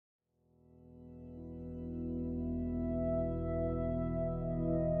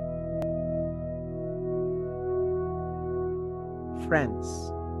Friends.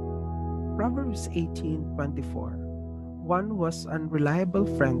 Proverbs 18:24. One who's unreliable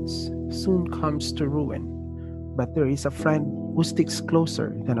friends soon comes to ruin, but there is a friend who sticks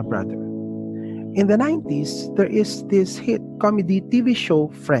closer than a brother. In the 90s, there is this hit comedy TV show,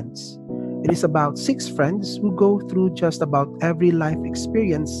 Friends. It is about six friends who go through just about every life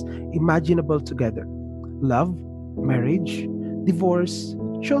experience imaginable together: love, marriage, divorce,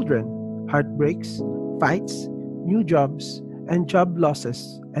 children, heartbreaks, fights, new jobs, and job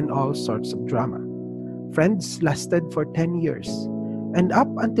losses, and all sorts of drama. Friends lasted for 10 years, and up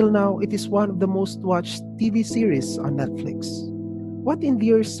until now, it is one of the most watched TV series on Netflix. What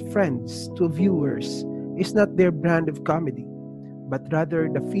endears Friends to viewers is not their brand of comedy, but rather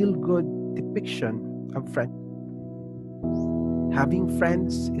the feel good depiction of friendship. Having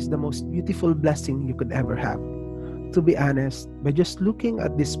friends is the most beautiful blessing you could ever have. To be honest, by just looking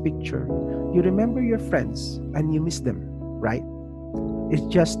at this picture, you remember your friends and you miss them, right? It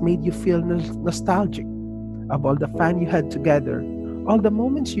just made you feel nostalgic of all the fun you had together, all the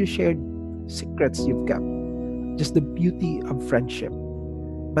moments you shared, secrets you've kept, just the beauty of friendship.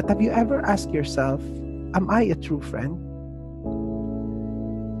 But have you ever asked yourself, am I a true friend?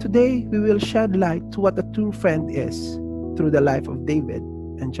 Today, we will shed light to what a true friend is through the life of David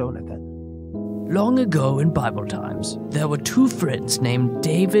and Jonathan. Long ago in Bible times, there were two friends named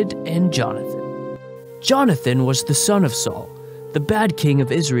David and Jonathan. Jonathan was the son of Saul, the bad king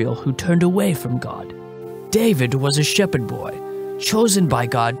of Israel who turned away from God. David was a shepherd boy, chosen by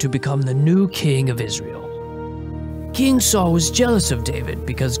God to become the new king of Israel. King Saul was jealous of David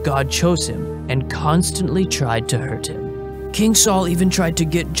because God chose him and constantly tried to hurt him. King Saul even tried to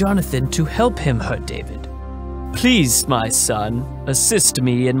get Jonathan to help him hurt David. Please, my son, assist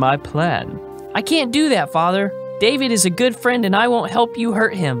me in my plan. I can't do that, Father. David is a good friend and I won't help you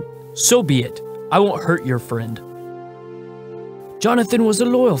hurt him. So be it. I won't hurt your friend. Jonathan was a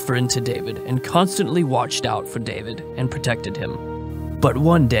loyal friend to David and constantly watched out for David and protected him. But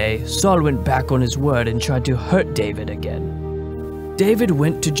one day, Saul went back on his word and tried to hurt David again. David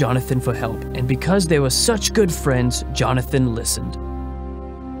went to Jonathan for help, and because they were such good friends, Jonathan listened.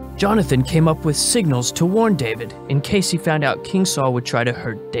 Jonathan came up with signals to warn David in case he found out King Saul would try to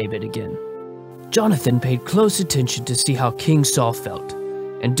hurt David again. Jonathan paid close attention to see how King Saul felt,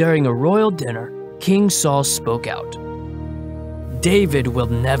 and during a royal dinner, King Saul spoke out. David will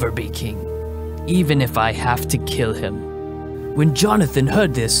never be king, even if I have to kill him. When Jonathan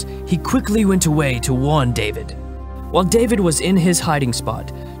heard this, he quickly went away to warn David. While David was in his hiding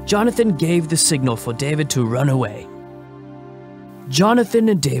spot, Jonathan gave the signal for David to run away. Jonathan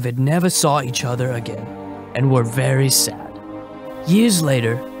and David never saw each other again and were very sad. Years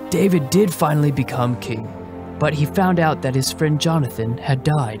later, David did finally become king, but he found out that his friend Jonathan had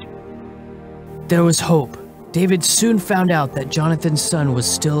died. There was hope. David soon found out that Jonathan's son was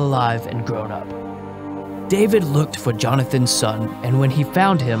still alive and grown up. David looked for Jonathan's son, and when he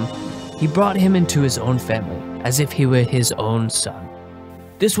found him, he brought him into his own family, as if he were his own son.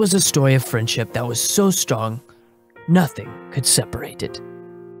 This was a story of friendship that was so strong, nothing could separate it.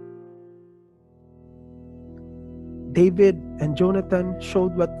 David and Jonathan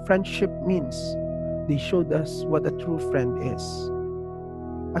showed what friendship means. They showed us what a true friend is.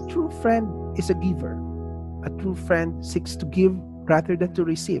 A true friend is a giver. A true friend seeks to give rather than to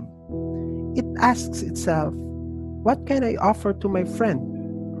receive. It asks itself, what can I offer to my friend,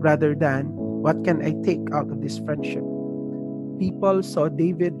 rather than what can I take out of this friendship? People saw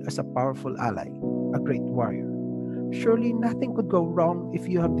David as a powerful ally, a great warrior. Surely nothing could go wrong if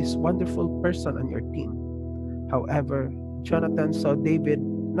you have this wonderful person on your team. However, Jonathan saw David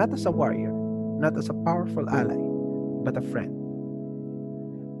not as a warrior, not as a powerful ally, but a friend.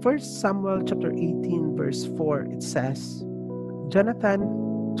 1 Samuel chapter 18 verse 4, it says, Jonathan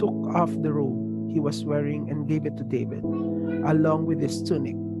took off the robe he was wearing and gave it to David, along with his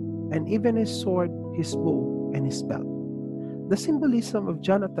tunic, and even his sword, his bow, and his belt. The symbolism of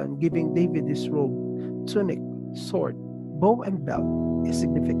Jonathan giving David his robe, tunic, sword, bow, and belt is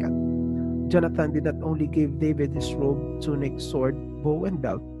significant. Jonathan did not only give David his robe, tunic, sword, bow, and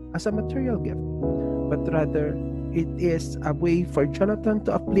belt as a material gift, but rather it is a way for Jonathan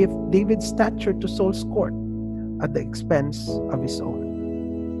to uplift David's stature to Saul's court at the expense of his own.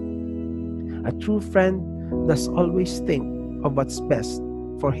 A true friend does always think of what's best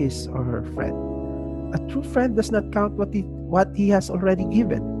for his or her friend. A true friend does not count what he has already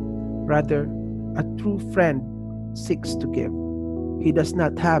given. Rather, a true friend seeks to give. He does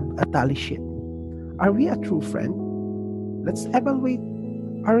not have a tally sheet. Are we a true friend? Let's evaluate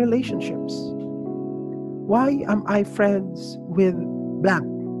our relationships. Why am I friends with blank?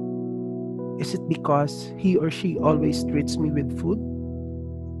 Is it because he or she always treats me with food?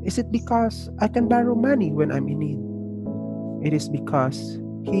 Is it because I can borrow money when I'm in need? It is because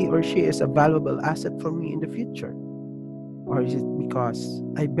he or she is a valuable asset for me in the future? Or is it because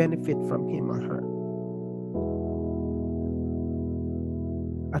I benefit from him or her?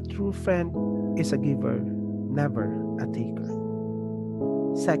 A true friend is a giver, never a taker.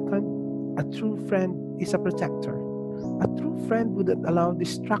 Second, a true friend is a protector. A true friend wouldn't allow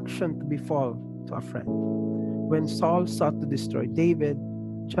destruction to befall to a friend. When Saul sought to destroy David,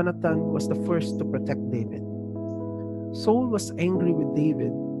 Jonathan was the first to protect David. Saul was angry with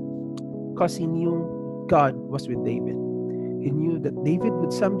David because he knew God was with David. He knew that David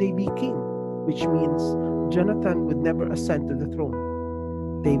would someday be king, which means Jonathan would never ascend to the throne.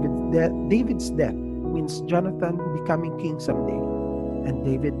 David's death means Jonathan becoming king someday, and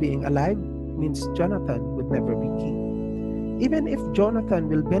David being alive means Jonathan would never be king. Even if Jonathan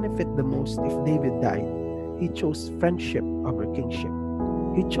will benefit the most if David died, he chose friendship over kingship.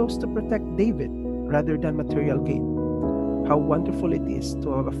 He chose to protect David rather than material gain. How wonderful it is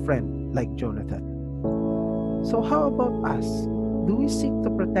to have a friend like Jonathan. So how about us? Do we seek to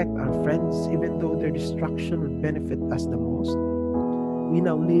protect our friends even though their destruction would benefit us the most? We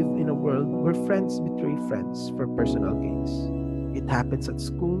now live in a world where friends betray friends for personal gains. It happens at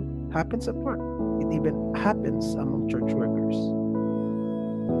school, happens at work. It even happens among church workers.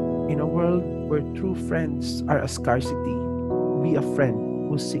 In a world where true friends are a scarcity, be a friend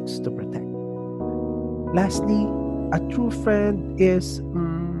who seeks to protect. Lastly, a true friend is...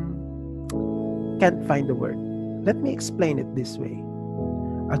 can't find the word. Let me explain it this way.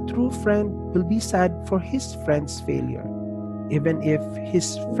 A true friend will be sad for his friend's failure, even if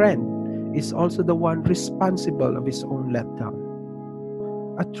his friend is also the one responsible of his own letdown.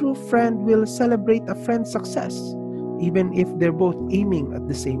 A true friend will celebrate a friend's success, even if they're both aiming at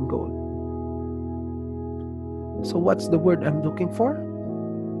the same goal. So what's the word I'm looking for?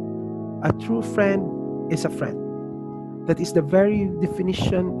 A true friend is a friend. That is the very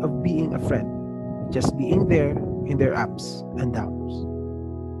definition of being a friend. Just being there in their ups and downs.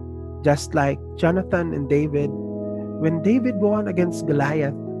 Just like Jonathan and David, when David won against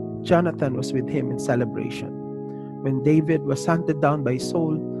Goliath, Jonathan was with him in celebration. When David was hunted down by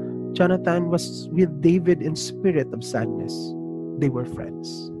Saul, Jonathan was with David in spirit of sadness. They were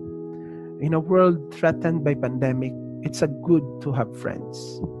friends. In a world threatened by pandemic, it's a good to have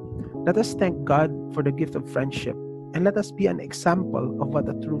friends. Let us thank God for the gift of friendship, and let us be an example of what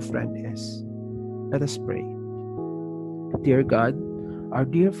a true friend is. Let us pray. Dear God, our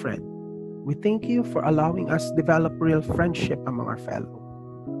dear friend, we thank you for allowing us to develop real friendship among our fellow.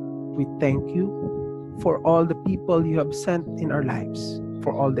 We thank you for all the people you have sent in our lives,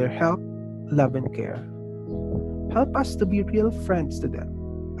 for all their help, love, and care. Help us to be real friends to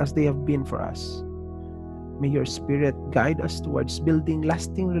them as they have been for us. May your Spirit guide us towards building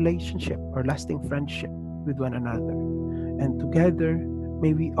lasting relationship or lasting friendship with one another. And together,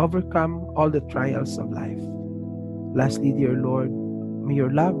 may we overcome all the trials of life. Lastly, dear Lord, may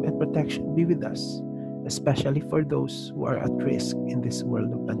your love and protection be with us, especially for those who are at risk in this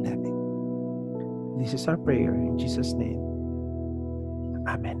world of pandemic. This is our prayer in Jesus' name.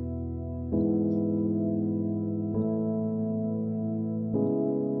 Amen.